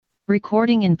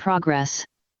Recording in progress.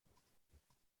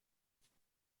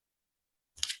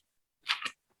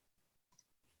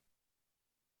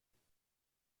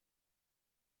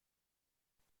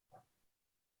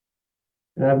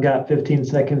 And I've got 15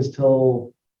 seconds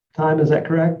till time. Is that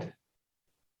correct?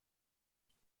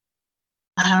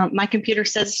 My computer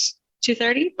says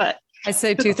 2:30, but I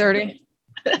say 2:30.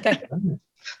 Okay.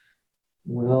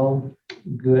 Well,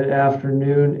 good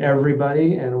afternoon,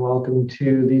 everybody, and welcome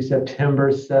to the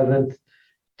September 7th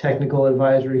Technical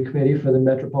Advisory Committee for the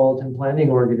Metropolitan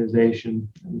Planning Organization.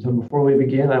 And so before we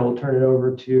begin, I will turn it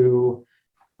over to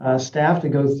staff to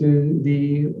go through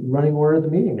the running order of the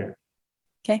meeting there.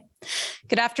 Okay.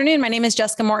 Good afternoon. My name is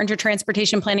Jessica Mortinger,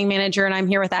 Transportation Planning Manager, and I'm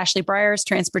here with Ashley Briers,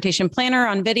 Transportation Planner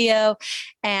on video,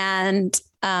 and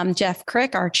Jeff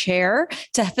Crick, our chair,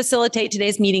 to facilitate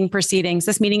today's meeting proceedings.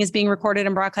 This meeting is being recorded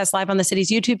and broadcast live on the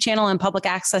city's YouTube channel and public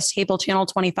access cable channel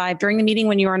 25. During the meeting,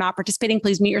 when you are not participating,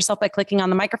 please mute yourself by clicking on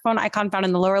the microphone icon found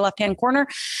in the lower left-hand corner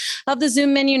of the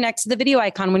Zoom menu next to the video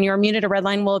icon. When you are muted, a red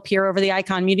line will appear over the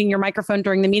icon. Muting your microphone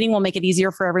during the meeting will make it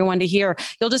easier for everyone to hear.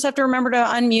 You'll just have to remember to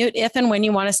unmute if and when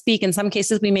you want to speak. In some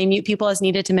cases, we may mute people as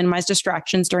needed to minimize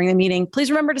distractions during the meeting.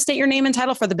 Please remember to state your name and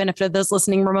title for the benefit of those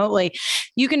listening remotely.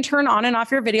 You can turn on and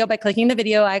off your video by clicking the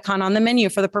video icon on the menu.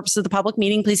 For the purpose of the public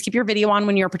meeting, please keep your video on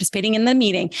when you're participating in the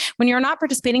meeting. When you're not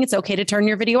participating, it's okay to turn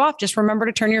your video off. Just remember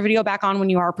to turn your video back on when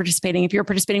you are participating. If you're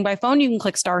participating by phone, you can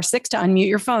click *6 to unmute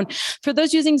your phone. For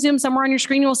those using Zoom, somewhere on your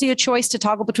screen, you will see a choice to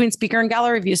toggle between speaker and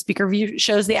gallery view. Speaker view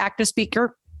shows the active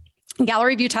speaker.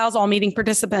 Gallery view tiles all meeting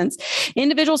participants.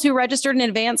 Individuals who registered in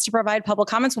advance to provide public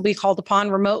comments will be called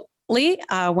upon remotely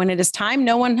when it is time.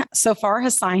 No one so far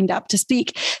has signed up to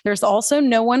speak. There's also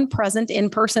no one present in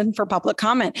person for public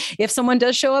comment. If someone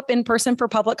does show up in person for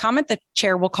public comment, the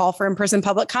chair will call for in-person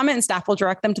public comment and staff will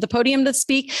direct them to the podium to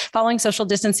speak following social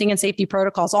distancing and safety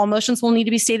protocols. All motions will need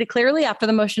to be stated clearly. After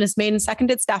the motion is made and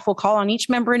seconded, staff will call on each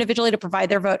member individually to provide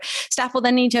their vote. Staff will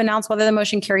then need to announce whether the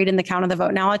motion carried in the count of the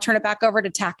vote. Now I turn it back over to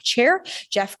TAC Chair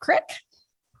Jeff Crick.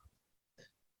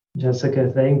 Jessica,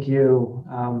 thank you.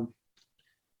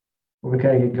 We're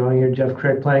kind of get going here. Jeff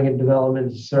Crick, Planning and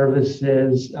Development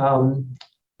Services. I'm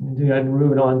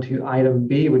moving on to item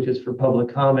B, which is for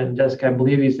public comment. Jessica, I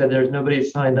believe you said there's nobody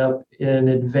signed up in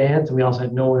advance, and we also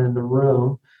had no one in the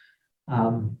room.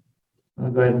 I'll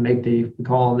go ahead and make the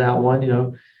call on that one.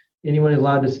 Anyone is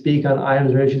allowed to speak on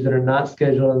items or issues that are not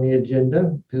scheduled on the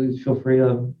agenda. Please feel free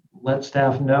to let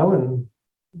staff know, and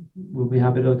we'll be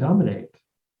happy to accommodate.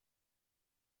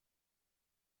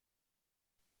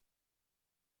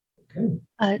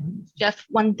 Okay. Jeff,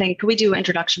 one thing, could we do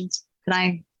introductions? Can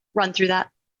I run through that?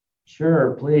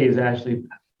 Sure, please, Ashley.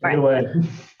 Take it away.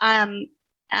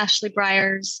 Ashley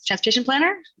Briers, Transportation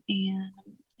Planner, and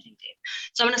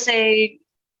so I'm going to say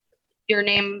your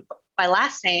name by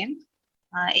last name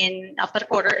in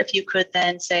alphabetical order. If you could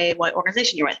then say what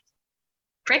organization you're with.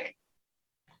 Crick?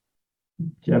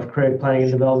 Jeff Crick, Planning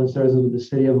and Development Services with the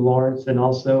City of Lawrence and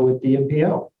also with the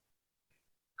MPO.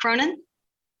 Cronin?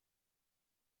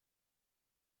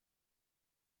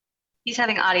 He's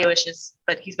having audio issues,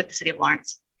 but he's with the City of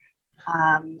Lawrence.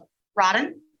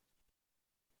 Rodden?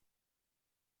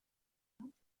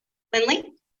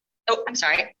 Lindley? Oh, I'm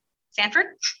sorry. Sanford?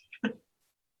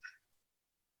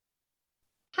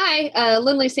 Hi,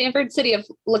 Lindley Sanford, City of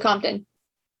Lecompton.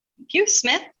 Thank you.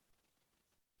 Smith?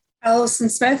 Allison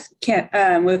Smith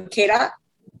with KDOT.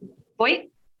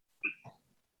 Voigt?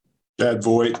 Chad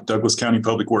Voigt, Douglas County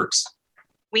Public Works.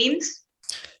 Weems?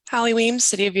 Holly Weems,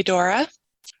 City of Eudora.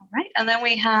 All right, and then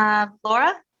we have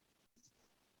Laura.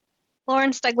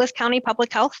 Lawrence, Douglas County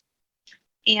Public Health.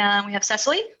 And we have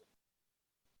Cecily.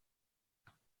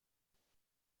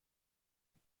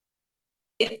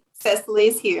 Cecily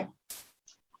is here.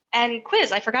 And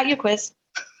Quiz, I forgot you, Quiz.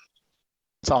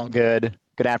 It's all good.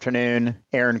 Good afternoon.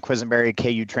 Aaron Quisenberry,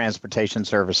 KU Transportation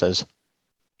Services.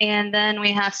 And then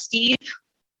we have Steve.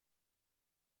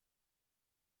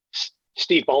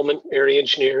 Steve Ballman, Area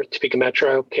Engineer, Topeka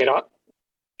Metro, KDOT.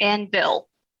 And Bill.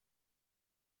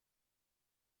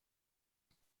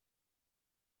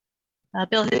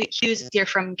 Bill Hughes is here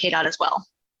from KDOT as well.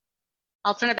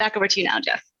 I'll turn it back over to you now,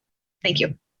 Jeff. Thank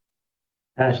you.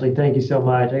 Ashley, thank you so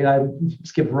much. I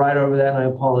skipped right over that and I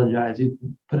apologize. You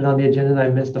put it on the agenda and I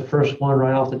missed the first one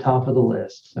right off the top of the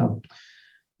list. So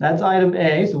that's item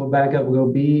A. So we'll back up, we'll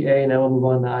go B, A, and now we'll move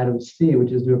on to item C,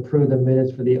 which is to approve the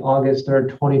minutes for the August 3rd,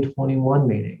 2021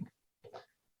 meeting.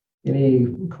 Any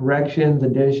corrections,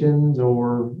 additions,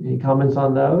 or any comments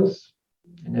on those?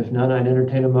 And if none, I'd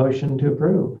entertain a motion to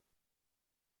approve.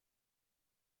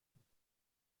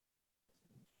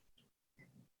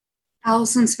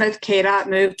 Allison Smith, KDOT,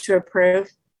 move to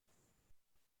approve.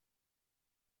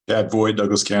 Chad Voigt,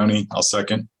 Douglas County. I'll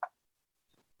second.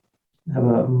 I have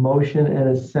a motion and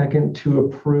a second to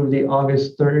approve the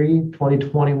August 30,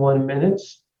 2021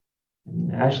 minutes.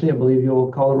 And Ashley, I believe you'll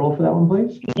call the roll for that one,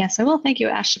 please. Yes, I will. Thank you.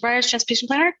 Ashley Briers, Transportation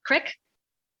Planner. Crick.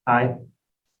 Aye.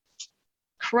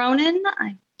 Cronin.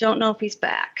 I don't know if he's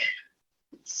back.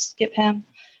 Let's skip him.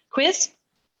 Quiz.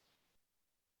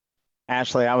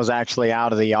 Ashley, I was actually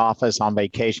out of the office on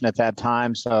vacation at that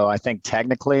time, so I think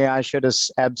technically I should have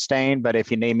abstained, but if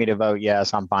you need me to vote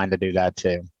yes, I'm fine to do that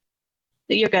too.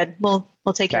 You're good. We'll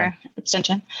take Okay. your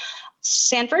abstention.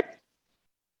 Sanford.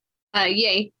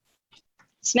 Yay.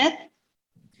 Smith.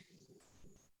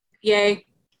 Yay.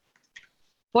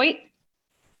 Voigt.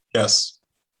 Yes.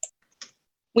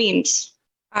 Weems.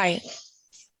 Aye.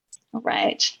 All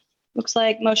right. Looks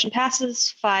like motion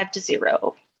passes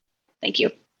 5-0. Thank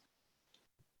you.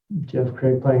 Jeff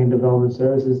Craig, Planning and Development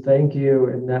Services, thank you.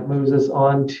 And that moves us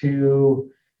on to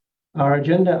our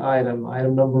agenda item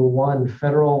number 1,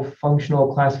 federal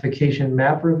functional classification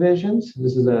map revisions.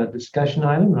 This is a discussion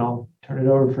item, and I'll turn it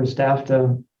over for staff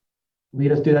to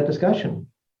lead us through that discussion.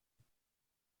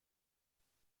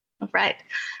 All right.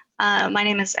 My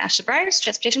name is Ashley Briers,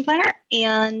 Transportation Planner,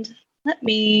 and let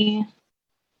me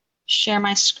share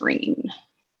my screen.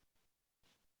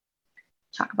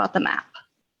 Talk about the map.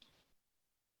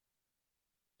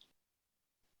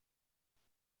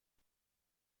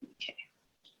 Okay.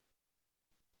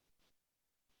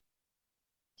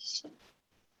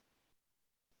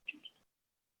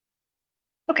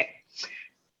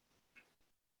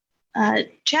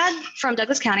 Okay. Chad from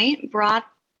Douglas County brought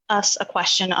us a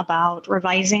question about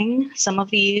revising some of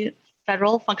the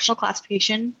federal functional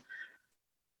classifications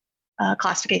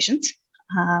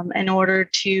in order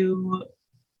to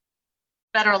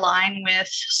better align with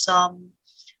some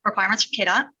requirements from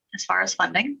KDOT as far as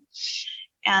funding.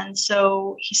 And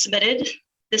so he submitted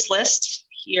this list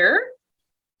here.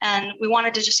 And we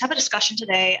wanted to just have a discussion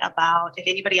today about if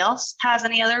anybody else has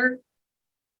any other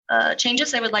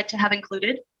changes they would like to have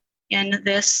included in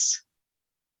this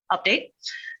update.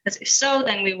 Because if so,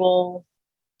 then we will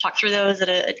talk through those at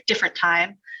a different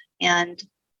time and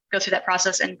go through that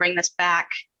process and bring this back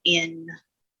in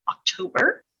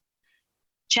October.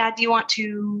 Chad, do you want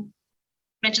to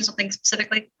mention something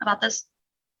specifically about this?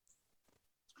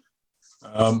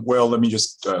 Well, let me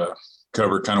just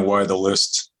cover kind of why the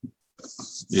list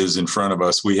is in front of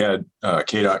us. We had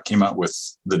KDOT came out with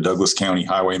the Douglas County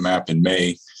highway map in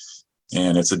May,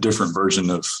 and it's a different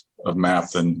version of map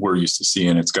than we're used to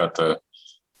seeing. It's got the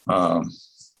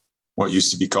what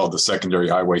used to be called the secondary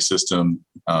highway system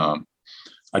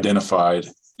identified.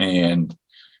 And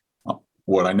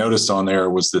what I noticed on there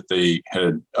was that they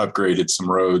had upgraded some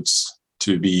roads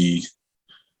to be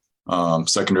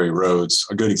secondary roads.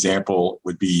 A good example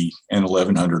would be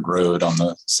N1100 Road on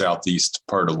the southeast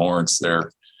part of Lawrence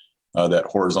there, that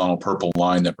horizontal purple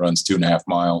line that runs 2.5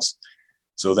 miles.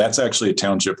 So that's actually a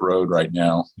township road right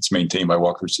now. It's maintained by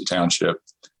Walkerton Township.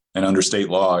 And under state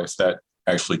law, if that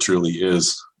actually truly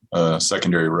is a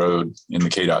secondary road in the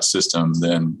KDOT system,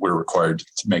 then we're required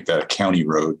to make that a county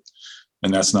road.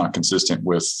 And that's not consistent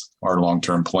with our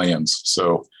long-term plans.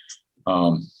 So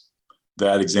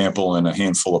that example and a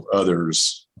handful of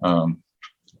others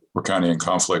were kind of in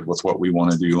conflict with what we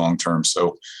want to do long-term.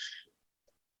 So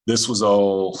this was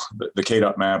all, the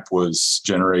KDOT map was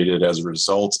generated as a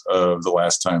result of the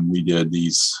last time we did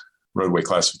these roadway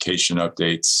classification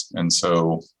updates. And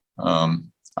so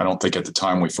I don't think at the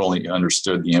time we fully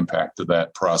understood the impact of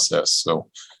that process. So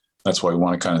that's why we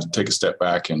want to kind of take a step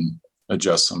back and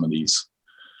adjust some of these.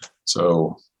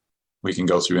 So we can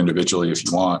go through individually if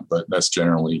you want, but that's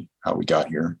generally how we got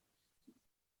here.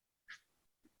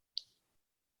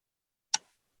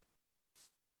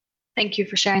 Thank you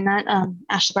for sharing that.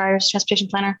 Ashley Briers, Transportation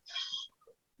Planner.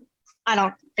 I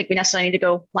don't think we necessarily need to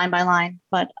go line by line,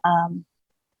 but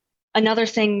another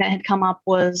thing that had come up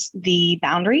was the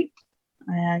boundary,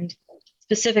 and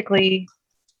specifically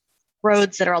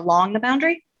roads that are along the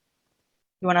boundary.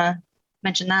 You want to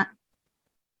mention that?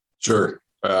 Sure.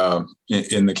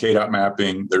 In the KDOT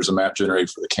mapping, there's a map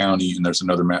generated for the county and there's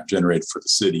another map generated for the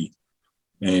city.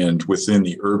 And within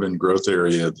the urban growth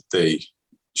area that they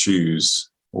choose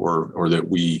or that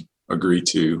we agree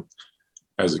to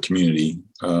as a community,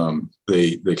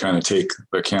 they kind of take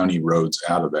the county roads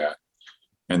out of that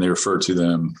and they refer to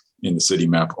them in the city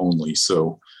map only.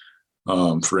 So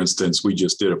for instance, we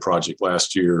just did a project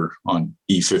last year on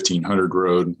E1500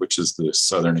 Road, which is the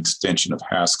southern extension of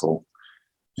Haskell.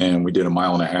 And we did 1.5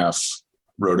 mile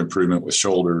road improvement with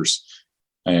shoulders.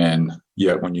 And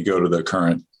yet when you go to the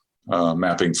current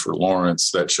mapping for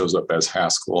Lawrence, that shows up as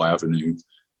Haskell Avenue.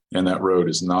 And that road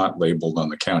is not labeled on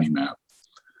the county map.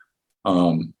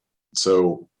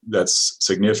 So that's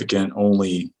significant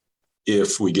only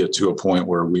if we get to a point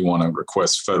where we want to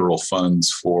request federal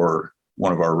funds for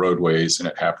one of our roadways, and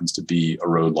it happens to be a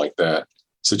road like that,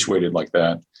 situated like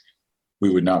that. We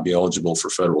would not be eligible for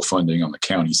federal funding on the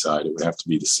county side. It would have to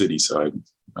be the city side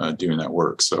doing that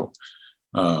work. So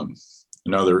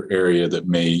another area that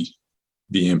may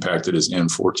be impacted is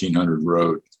N1400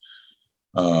 Road,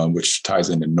 which ties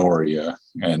into Noria,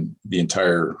 and the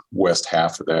entire west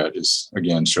half of that is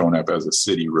again showing up as a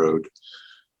city road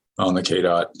on the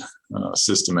KDOT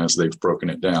system as they've broken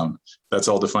it down. That's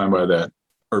all defined by that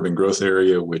urban growth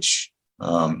area, which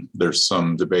there's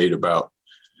some debate about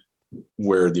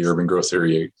where the urban growth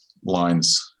area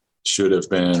lines should have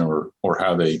been or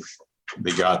how they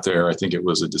got there. I think it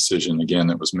was a decision, again,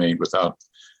 that was made without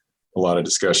a lot of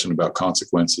discussion about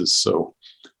consequences. So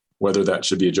whether that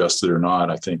should be adjusted or not,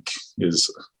 I think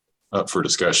is up for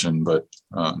discussion. But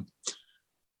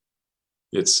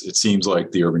it seems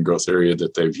like the urban growth area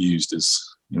that they've used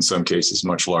is in some cases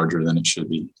much larger than it should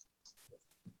be.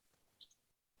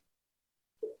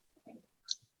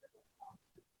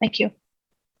 Thank you.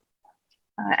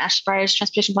 Ashley Briers,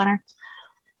 Transportation Planner.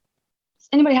 Does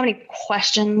anybody have any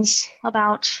questions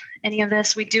about any of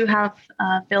this? We do have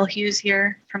Bill Hughes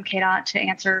here from KDOT to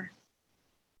answer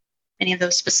any of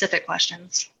those specific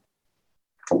questions.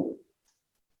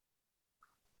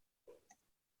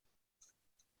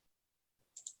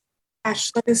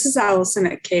 Ashley, this is Allison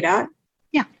at KDOT.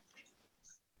 Yeah.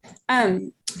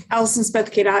 Allison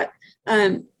Smith, KDOT.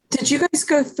 Did you guys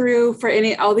go through for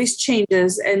all these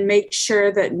changes and make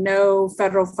sure that no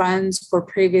federal funds were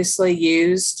previously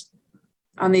used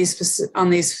on these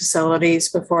facilities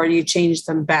before you changed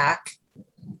them back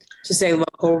to say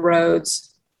local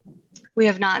roads? We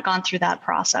have not gone through that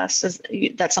process. Is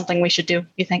that something we should do,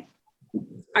 you think?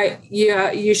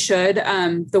 Yeah, you should.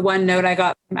 The one note I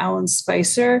got from Alan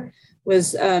Spicer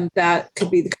was that could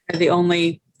be the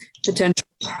only potential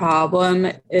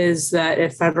problem is that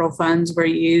if federal funds were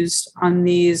used on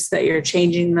these, that you're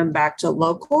changing them back to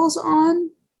locals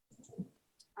on,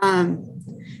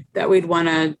 that we'd want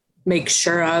to make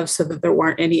sure of so that there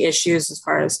weren't any issues as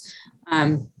far as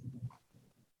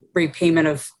repayment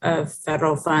of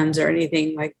federal funds or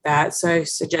anything like that. So I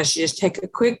suggest you just take a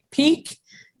quick peek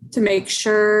to make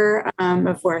sure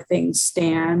of where things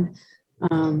stand.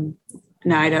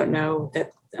 Now, I don't know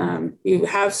that you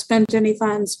have spent any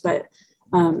funds, but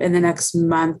in the next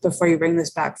month before you bring this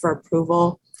back for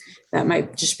approval, that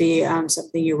might just be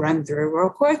something you run through real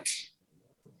quick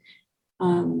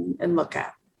and look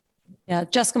at. Yeah,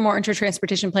 Jessica Mortinger,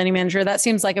 Transportation Planning Manager. That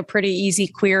seems like a pretty easy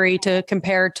query to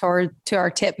compare to our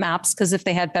TIP maps, because if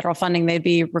they had federal funding, they'd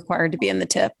be required to be in the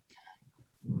TIP.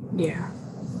 Yeah,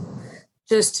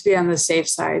 just to be on the safe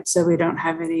side so we don't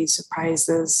have any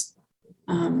surprises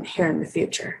here in the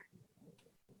future.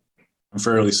 I'm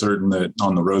fairly certain that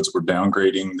on the roads we're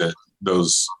downgrading, that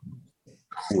those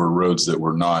were roads that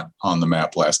were not on the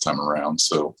map last time around.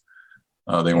 So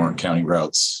they weren't county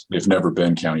routes. They've never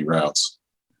been county routes.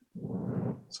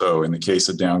 So in the case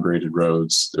of downgraded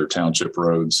roads, they're township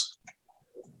roads.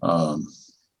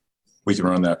 We can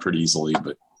run that pretty easily,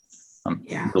 but I'm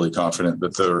really confident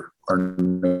that there are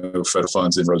no federal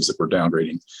funds in roads that we're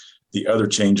downgrading. The other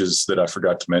changes that I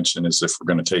forgot to mention is if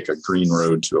we're going to take a green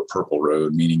road to a purple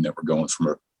road, meaning that we're going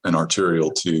from an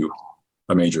arterial to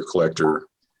a major collector.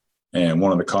 And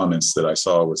one of the comments that I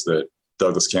saw was that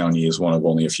Douglas County is one of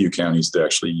only a few counties that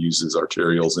actually uses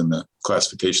arterials in the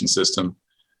classification system.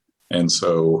 And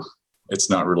so it's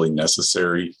not really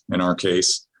necessary in our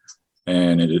case.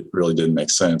 And it really didn't make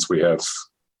sense. We have,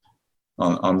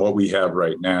 on what we have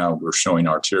right now, we're showing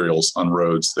arterials on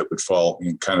roads that would fall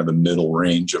in kind of the middle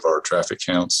range of our traffic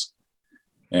counts.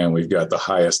 And we've got the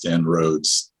highest end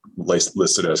roads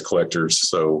listed as collectors.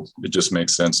 So it just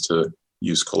makes sense to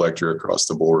use collector across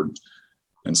the board.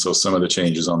 And so some of the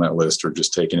changes on that list are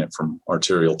just taking it from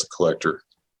arterial to collector.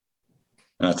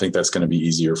 And I think that's going to be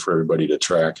easier for everybody to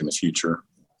track in the future.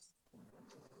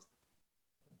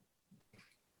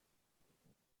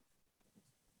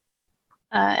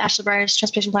 Ashley Briers,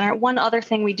 Transportation Planner. One other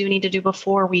thing we do need to do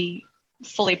before we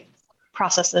fully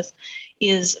process this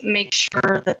is make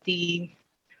sure that the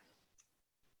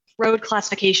road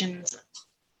classifications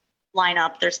line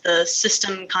up. There's the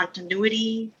system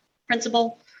continuity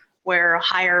principle where a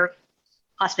higher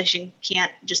classification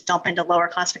can't just dump into lower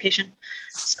classification.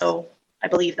 So I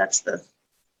believe that's the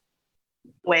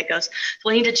way it goes. So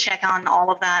we need to check on all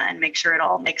of that and make sure it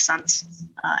all makes sense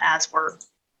as we're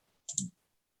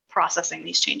processing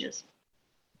these changes.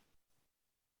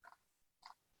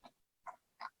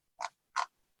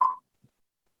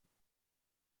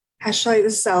 Ashley,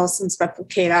 this is Allison Smith with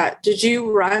KDOT. Did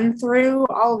you run through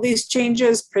all of these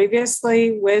changes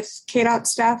previously with KDOT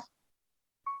staff?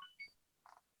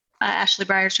 Ashley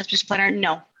Breyers, transportation planner.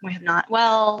 No, we have not.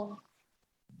 Well,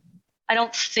 I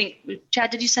don't think, Chad,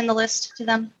 did you send the list to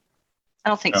them? I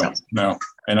don't think so. No.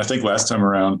 And I think last time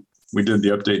around, we did the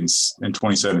update in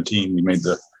 2017. We made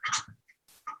the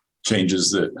changes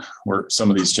that were,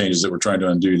 some of these changes that we're trying to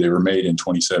undo, they were made in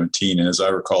 2017. And as I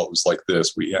recall, it was like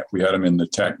this. We had them in the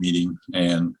TAC meeting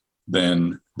and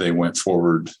then they went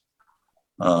forward.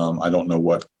 I don't know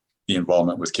what the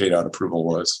involvement with KDOT approval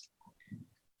was.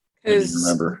 I don't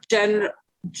remember.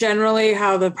 Generally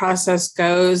how the process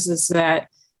goes is that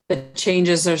the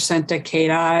changes are sent to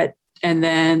KDOT and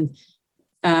then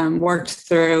worked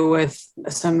through with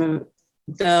some of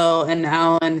Bill and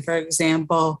Alan, for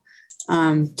example,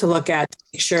 to look at,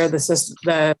 make sure the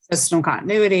system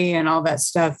continuity and all that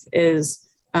stuff is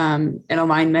in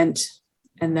alignment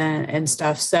and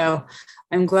stuff. So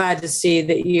I'm glad to see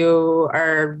that you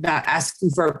are not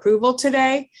asking for approval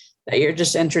today, that you're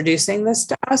just introducing this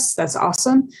to us. That's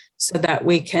awesome. So that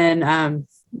we can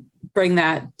bring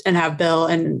that and have Bill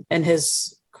and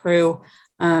his crew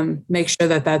make sure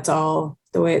that that's all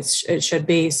the way it should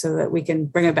be, so that we can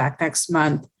bring it back next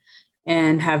month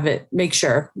and have it, make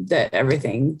sure that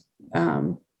everything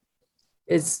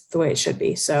is the way it should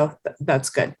be. So that's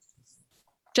good.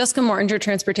 Jessica Mortinger,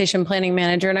 Transportation Planning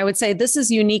Manager. And I would say this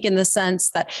is unique in the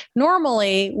sense that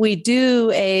normally we do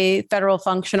a federal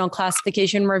functional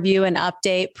classification review and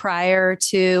update prior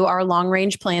to our long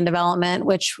range plan development,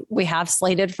 which we have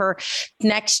slated for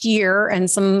next year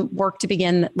and some work to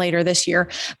begin later this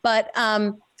year. But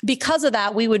because of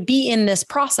that, we would be in this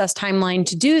process timeline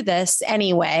to do this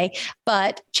anyway.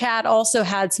 But Chad also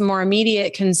had some more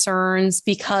immediate concerns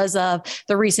because of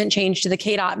the recent change to the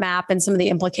KDOT map and some of the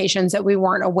implications that we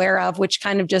weren't aware of, which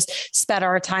kind of just sped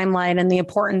our timeline and the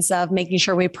importance of making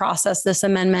sure we process this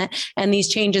amendment and these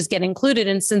changes get included.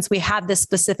 And since we had this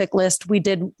specific list, we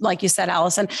did, like you said,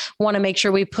 Allison, want to make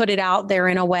sure we put it out there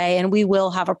in a way, and we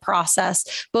will have a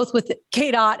process both with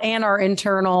KDOT and our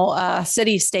internal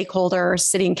city stakeholders,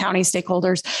 city and county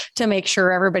stakeholders, to make sure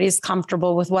everybody's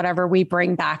comfortable with whatever we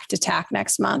bring back to TAC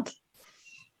next month.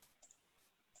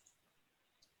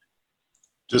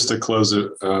 Just to close it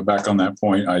back on that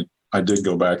point, I did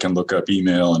go back and look up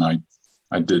email, and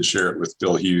I did share it with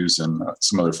Bill Hughes and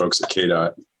some other folks at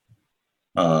KDOT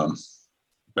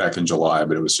back in July,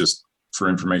 but it was just for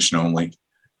information only.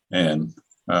 And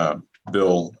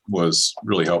Bill was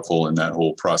really helpful in that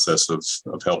whole process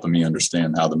of helping me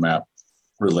understand how the map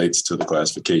relates to the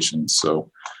classification.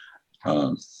 So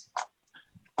I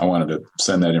wanted to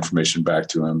send that information back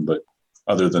to him, but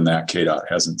other than that, KDOT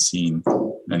hasn't seen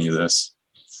any of this.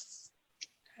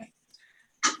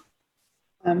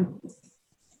 And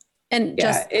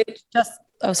Yeah,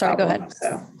 sorry, go ahead.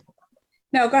 So,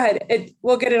 no, go ahead.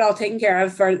 We'll get it all taken care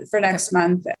of for next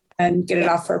month and get it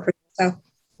off for approval. So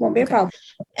won't be a problem.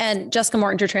 And Jessica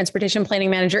Mortinger, Transportation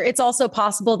Planning Manager. It's also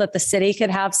possible that the city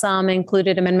could have some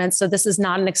included amendments. So this is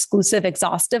not an exclusive,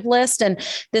 exhaustive list. And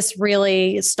this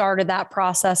really started that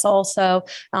process also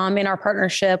in our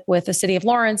partnership with the City of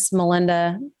Lawrence,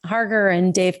 Melinda Harger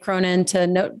and Dave Cronin, to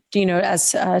note,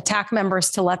 as TAC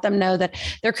members, to let them know that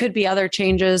there could be other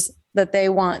changes that they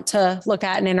want to look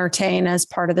at and entertain as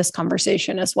part of this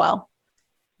conversation as well.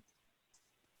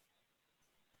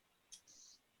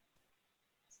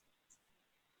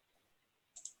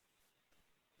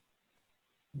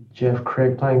 Jeff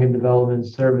Craig, Planning and Development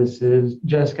Services.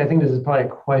 Jessica, I think this is probably a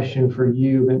question for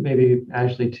you, but maybe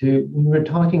Ashley too. When we're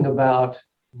talking about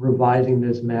revising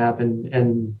this map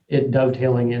and it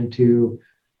dovetailing into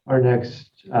our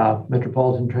next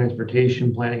metropolitan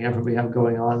transportation planning effort we have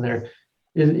going on there,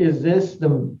 is this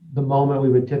the moment we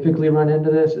would typically run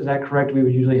into this? Is that correct? We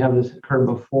would usually have this occur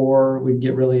before we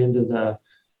get really into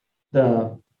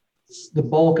the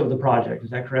bulk of the project. Is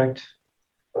that correct?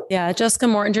 Yeah, Jessica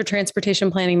Mortinger, Transportation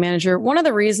Planning Manager. One of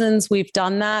the reasons we've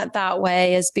done that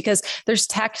way is because there's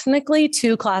technically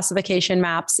two classification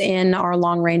maps in our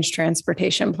long-range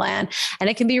transportation plan, and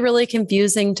it can be really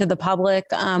confusing to the public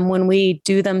when we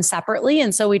do them separately.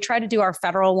 And so we try to do our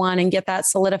federal one and get that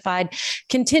solidified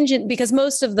contingent, because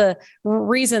most of the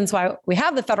reasons why we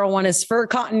have the federal one is for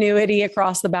continuity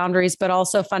across the boundaries, but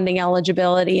also funding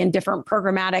eligibility and different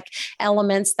programmatic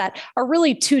elements that are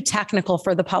really too technical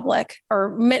for the public,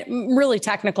 or really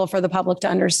technical for the public to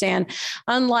understand.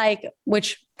 Unlike,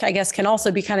 which I guess can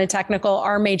also be kind of technical,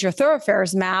 our major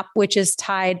thoroughfares map, which is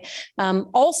tied,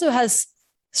 also has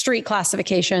street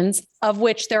classifications, of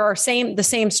which there are the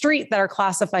same street that are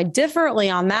classified differently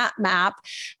on that map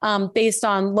based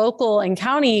on local and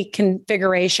county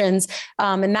configurations.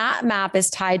 And that map is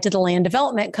tied to the land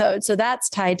development code. So that's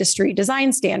tied to street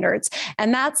design standards.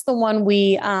 And that's the one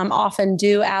we often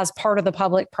do as part of the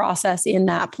public process in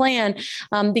that plan,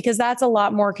 because that's a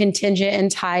lot more contingent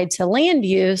and tied to land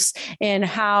use and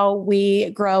how we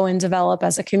grow and develop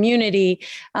as a community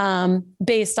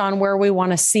based on where we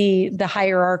want to see the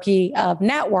hierarchy of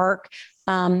network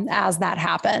as that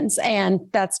happens. And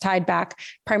that's tied back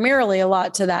primarily a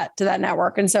lot to that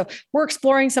network. And so we're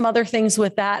exploring some other things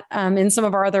with that in some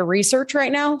of our other research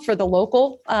right now for the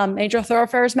local major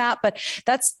thoroughfares map. But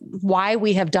that's why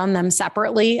we have done them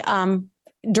separately.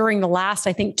 During the last,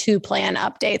 I think, 2 plan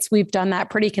updates, we've done that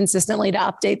pretty consistently to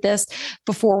update this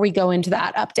before we go into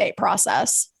that update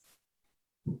process.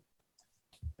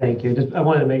 Thank you. I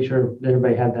wanted to make sure that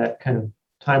everybody had that kind of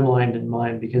timeline in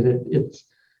mind, because I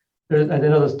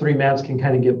know those 3 maps can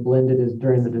kind of get blended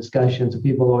during the discussion. So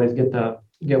people always get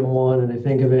one and they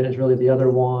think of it as really the other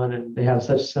one, and they have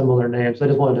such similar names. So I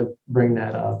just wanted to bring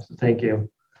that up. So thank you.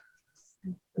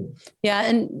 Yeah.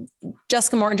 And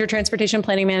Jessica Mortinger, Transportation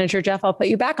Planning Manager. Jeff, I'll put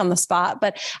you back on the spot.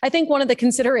 But I think one of the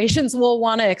considerations we'll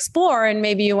want to explore, and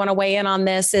maybe you want to weigh in on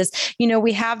this, is,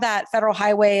 we have that federal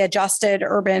highway adjusted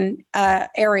urban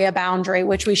area boundary,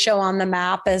 which we show on the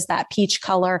map as that peach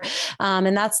color.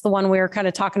 And that's the one we were kind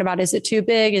of talking about. Is it too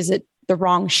big? Is it the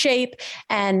wrong shape?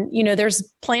 And, there's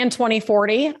Plan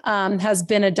 2040 has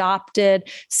been adopted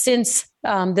since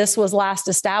this was last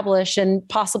established, and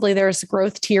possibly there's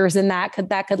growth tiers in that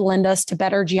could lend us to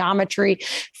better geometry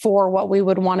for what we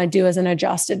would want to do as an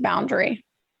adjusted boundary.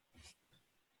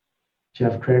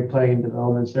 Jeff Craig, Planning and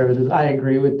Development Services. I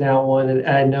agree with that one. And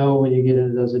I know when you get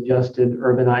into those adjusted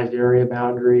urbanized area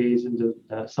boundaries and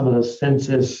some of those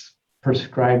census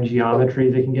prescribed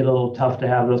geometries, it can get a little tough to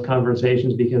have those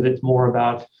conversations, because it's more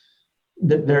about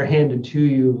that they're handed to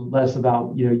you, less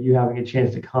about you having a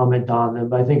chance to comment on them.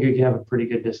 But I think we can have a pretty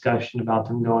good discussion about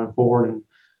them going forward and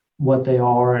what they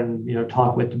are, and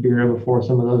talk with the Bureau before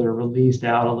some of those are released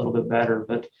out a little bit better.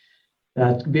 But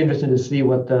it's be interesting to see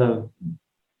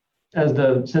as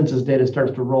the census data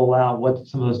starts to roll out, what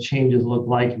some of those changes look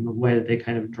like, and the way that they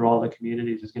kind of draw the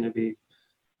communities is going to be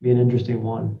an interesting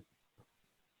one.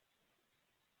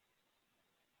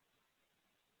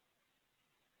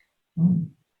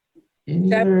 Any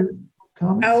Jeff, other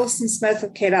comments? Allison Smith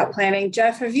of KDOT Planning.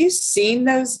 Jeff, have you seen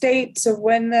those dates of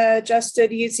when the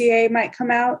adjusted UZA might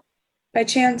come out by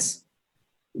chance?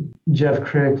 Jeff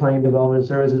Craig, Planning Development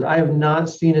Services. I have not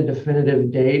seen a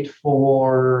definitive date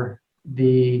for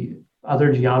the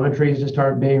other geometries to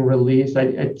start being released.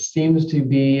 It seems to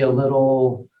be a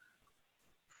little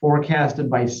forecasted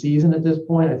by season at this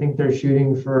point. I think they're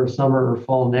shooting for summer or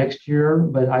fall next year,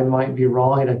 but I might be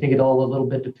wrong. And I think it all a little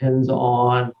bit depends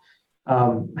on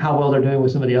how well they're doing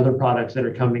with some of the other products that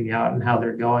are coming out and how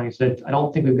they're going. So I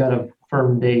don't think we've got a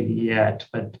firm date yet,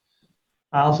 but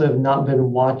I also have not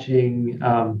been watching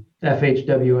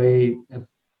FHWA,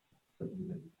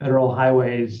 Federal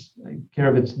Highways. I can't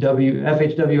remember if it's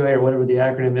FHWA or whatever the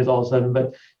acronym is all of a sudden,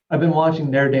 but I've been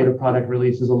watching their data product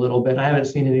releases a little bit. I haven't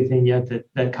seen anything yet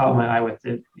that caught my eye with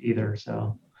it either.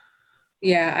 So,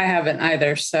 yeah, I haven't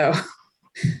either. So,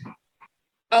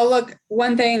 oh, look,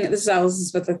 one thing, this is Allison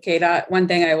Smith with KDOT. One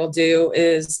thing I will do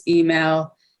is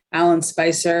email Alan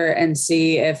Spicer and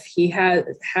see if he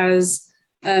has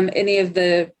any of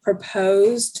the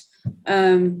proposed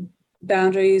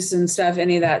boundaries and stuff,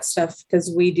 any of that stuff,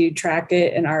 because we do track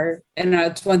it in our, and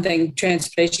it's one thing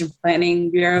Transportation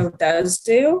Planning Bureau does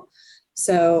do.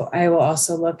 So I will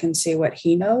also look and see what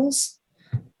he knows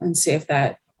and see if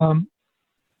that.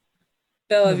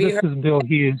 Bill, have you heard? This is Bill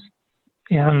Hughes,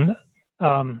 and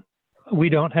we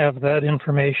don't have that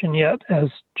information yet. As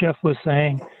Jeff was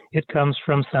saying, it comes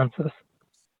from census.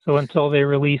 So until they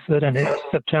release it, and it's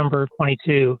September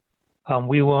 22,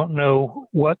 we won't know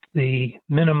what the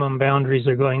minimum boundaries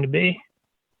are going to be.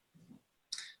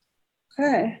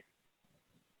 Okay.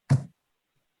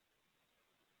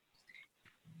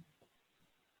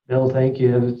 Bill, thank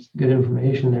you. That's good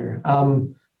information there.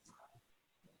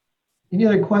 Any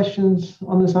other questions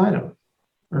on this item,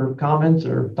 or comments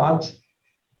or thoughts?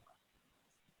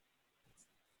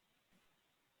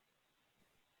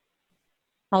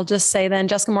 I'll just say then,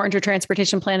 Jessica Mortinger,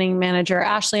 Transportation Planning Manager.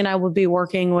 Ashley and I will be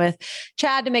working with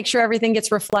Chad to make sure everything gets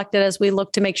reflected as we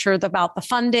look to make sure about the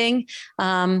funding,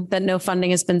 that no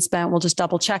funding has been spent. We'll just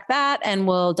double check that, and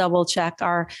we'll double check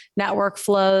our network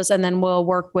flows. And then we'll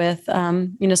work with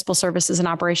municipal services and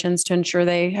operations to ensure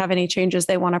they have any changes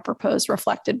they want to propose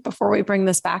reflected before we bring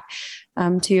this back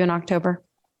to you in October.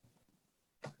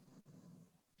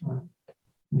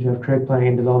 Jeff Crick, Planning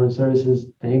and Development Services,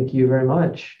 thank you very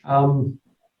much.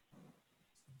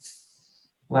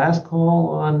 Last call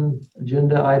on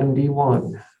agenda item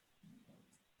D1.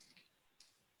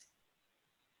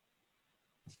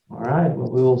 All right, well,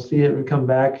 we will see it come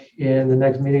back in the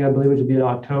next meeting, I believe, which will be in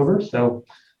October. So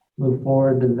move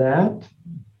forward to that.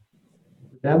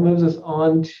 That moves us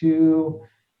on to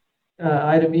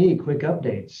item E, quick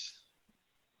updates.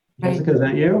 Jessica, is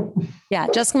that you? Yeah,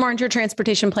 Jessica Morringer,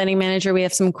 Transportation Planning Manager. We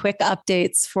have some quick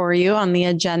updates for you on the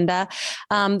agenda.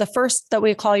 The first that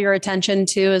we call your attention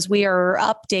to is we are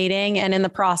updating, and in the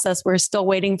process, we're still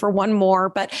waiting for one more,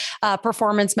 but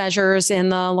performance measures in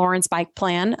the Lawrence Bike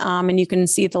Plan. And you can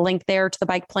see the link there to the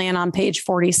bike plan on page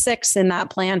 46 in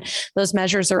that plan. Those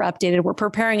measures are updated. We're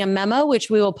preparing a memo, which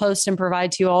we will post and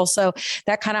provide to you also,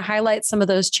 that kind of highlights some of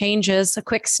those changes. A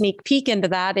quick sneak peek into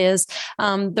that is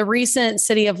the recent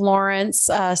City of Lawrence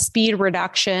speed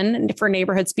reduction for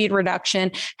neighborhood speed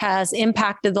reduction has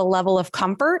impacted the level of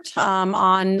comfort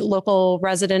on local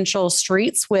residential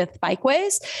streets with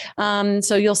bikeways.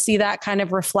 So you'll see that kind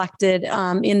of reflected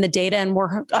in the data, and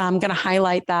we're going to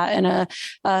highlight that in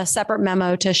a separate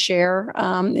memo to share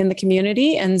in the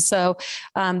community. And so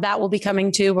that will be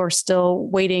coming too. We're still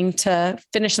waiting to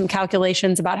finish some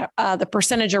calculations about the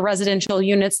percentage of residential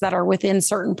units that are within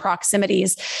certain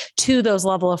proximities to those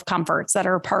level of comforts that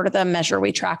are part of the measure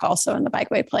we track also in the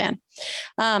bikeway plan.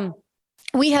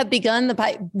 We have begun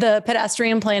the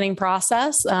pedestrian planning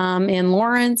process in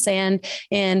Lawrence and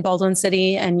in Baldwin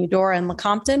City and Eudora and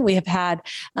Lecompton. We have had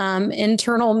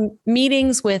internal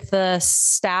meetings with the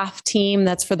staff team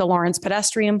that's for the Lawrence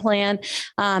pedestrian plan.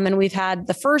 And we've had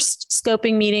the first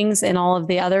scoping meetings in all of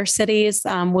the other cities.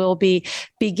 We'll be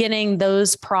beginning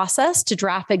those process to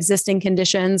draft existing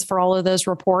conditions for all of those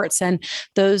reports. And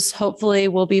those hopefully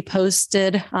will be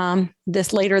posted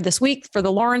later this week for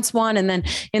the Lawrence one, and then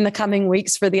in the coming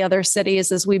weeks for the other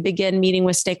cities as we begin meeting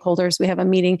with stakeholders. We have a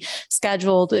meeting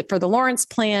scheduled for the Lawrence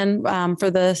plan for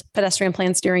the pedestrian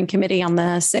plan steering committee on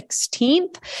the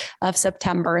 16th of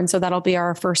September. And so that'll be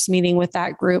our first meeting with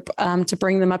that group to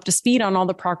bring them up to speed on all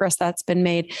the progress that's been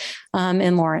made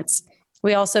in Lawrence.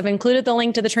 We also have included the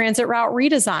link to the transit route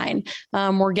redesign.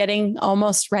 We're getting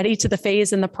almost ready to the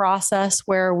phase in the process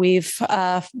where we've,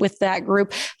 with that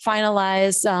group,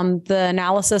 finalized the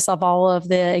analysis of all of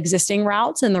the existing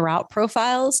routes and the route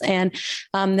profiles. And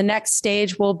the next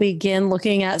stage will begin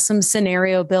looking at some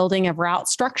scenario building of route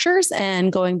structures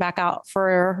and going back out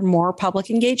for more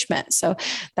public engagement. So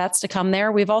that's to come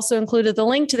there. We've also included the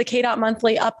link to the KDOT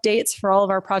monthly updates for all of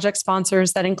our project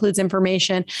sponsors. That includes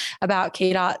information about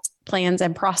KDOT plans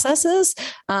and processes.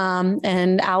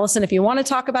 And Allison, if you want to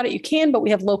talk about it, you can, but we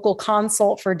have local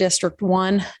consult for District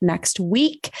 1 next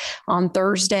week on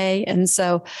Thursday. And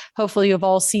so hopefully you've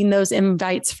all seen those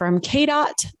invites from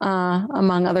KDOT,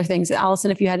 among other things. Allison,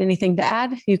 if you had anything to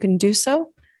add, you can do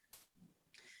so.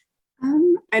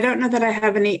 I don't know that I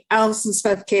have any, Allison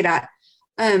Smith, KDOT.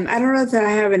 I don't know that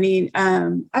I have any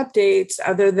updates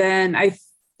other than I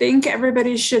think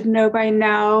everybody should know by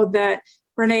now that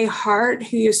Renee Hart,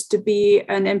 who used to be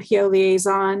an MPO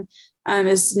liaison,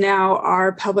 is now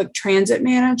our public transit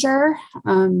manager.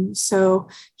 So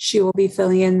she will be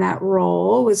filling in that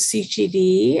role with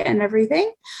CGD and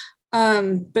everything.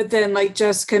 But then, like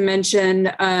Jessica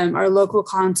mentioned, our local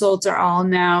consults are all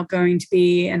now going to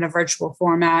be in a virtual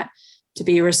format to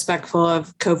be respectful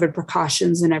of COVID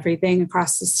precautions and everything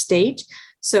across the state.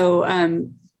 So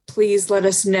please let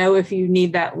us know if you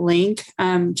need that link.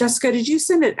 Jessica, did you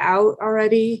send it out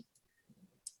already?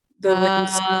 The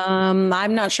links?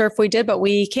 I'm not sure if we did, but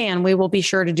we can. We will be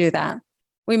sure to do that.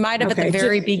 We might have at the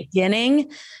very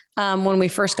beginning when we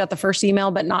first got the first email,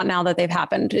 but not now that they've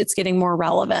happened. It's getting more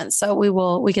relevant. So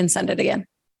we can send it again.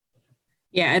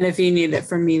 Yeah. And if you need it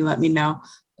from me, let me know.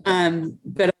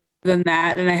 But other than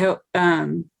that, and I hope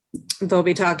they'll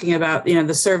be talking about,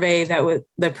 the survey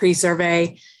the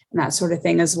pre-survey and that sort of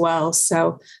thing as well.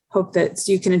 So hope that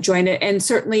you can join it. And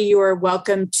certainly you are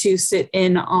welcome to sit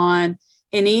in on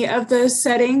any of those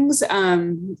settings.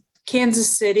 Kansas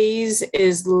City's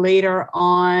is later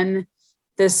on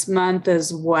this month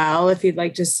as well, if you'd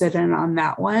like to sit in on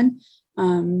that one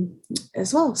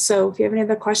as well. So if you have any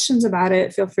other questions about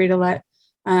it, feel free to let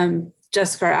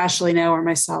Jessica or Ashley know, or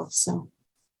myself. So.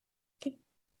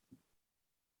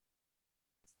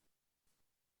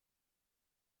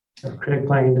 Critic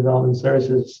Planning and Development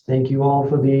Services, thank you all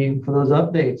for those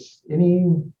updates. Any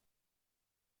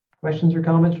questions or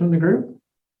comments from the group?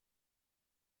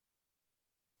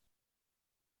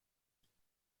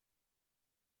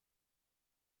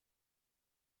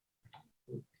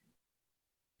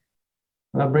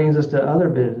 That brings us to other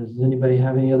business. Does anybody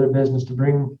have any other business to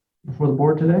bring before the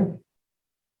board today?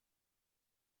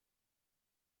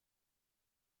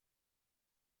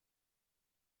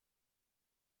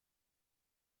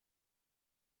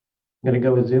 I'm going to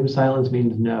go with Zoom. Silence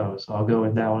means no, so I'll go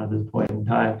with that one at this point in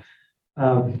time.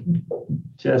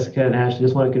 Jessica and Ashley,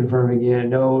 just want to confirm again,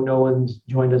 no one's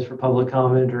joined us for public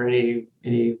comment or any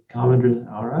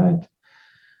commenters. All right.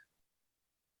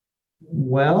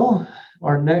 Well,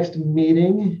 our next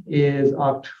meeting is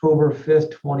October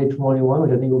 5th, 2021,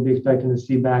 which I think we'll be expecting to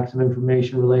see back some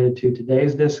information related to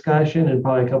today's discussion and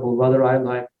probably a couple of other items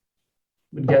I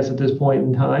would guess at this point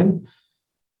in time.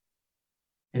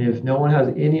 And if no one has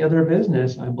any other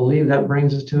business, I believe that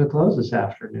brings us to a close this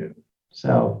afternoon.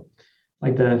 So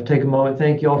I'd like to take a moment.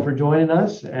 Thank you all for joining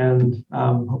us, and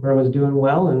hope everyone's doing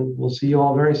well, and we'll see you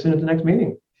all very soon at the next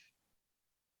meeting.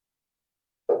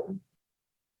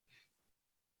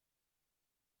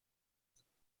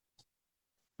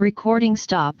 Recording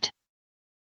stopped.